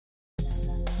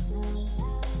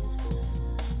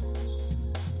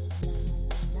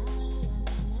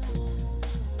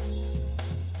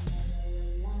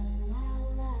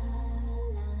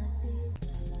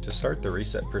To start the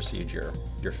reset procedure,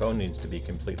 your phone needs to be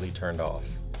completely turned off.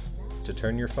 To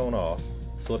turn your phone off,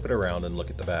 flip it around and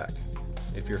look at the back.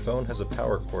 If your phone has a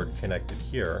power cord connected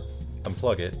here,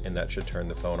 unplug it and that should turn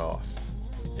the phone off.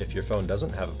 If your phone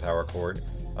doesn't have a power cord,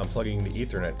 unplugging the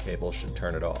Ethernet cable should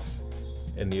turn it off.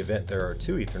 In the event there are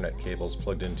two Ethernet cables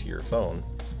plugged into your phone,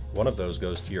 one of those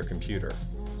goes to your computer.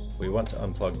 We want to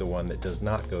unplug the one that does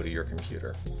not go to your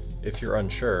computer. If you're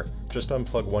unsure, just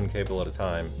unplug one cable at a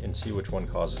time and see which one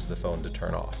causes the phone to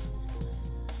turn off.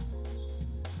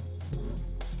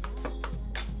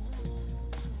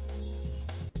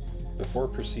 Before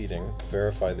proceeding,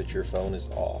 verify that your phone is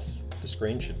off. The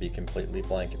screen should be completely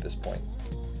blank at this point.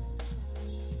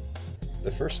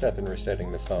 The first step in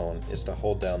resetting the phone is to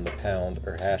hold down the pound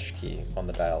or hash key on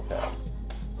the dial pad.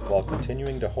 While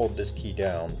continuing to hold this key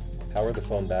down, power the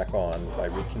phone back on by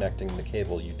reconnecting the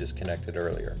cable you disconnected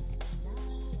earlier.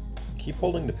 Keep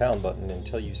holding the pound button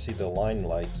until you see the line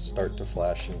lights start to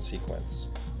flash in sequence.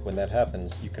 When that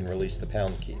happens, you can release the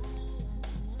pound key.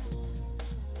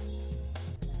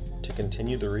 To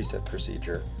continue the reset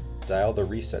procedure, dial the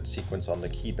reset sequence on the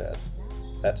keypad.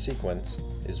 That sequence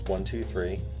is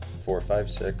 123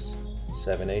 456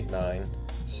 789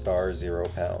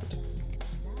 *0#.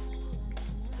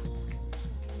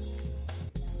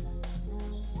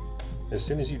 As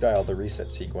soon as you dial the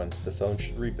reset sequence, the phone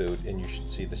should reboot and you should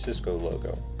see the Cisco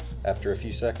logo. After a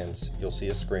few seconds, you'll see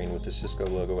a screen with the Cisco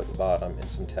logo at the bottom and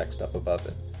some text up above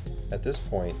it. At this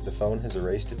point, the phone has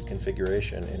erased its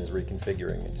configuration and is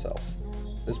reconfiguring itself.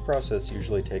 This process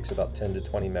usually takes about 10 to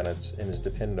 20 minutes and is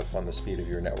dependent upon the speed of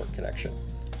your network connection.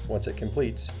 Once it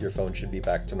completes, your phone should be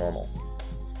back to normal.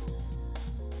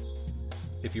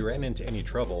 If you ran into any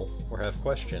trouble or have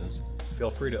questions, feel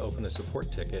free to open a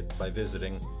support ticket by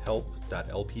visiting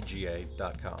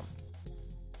help.lpga.com.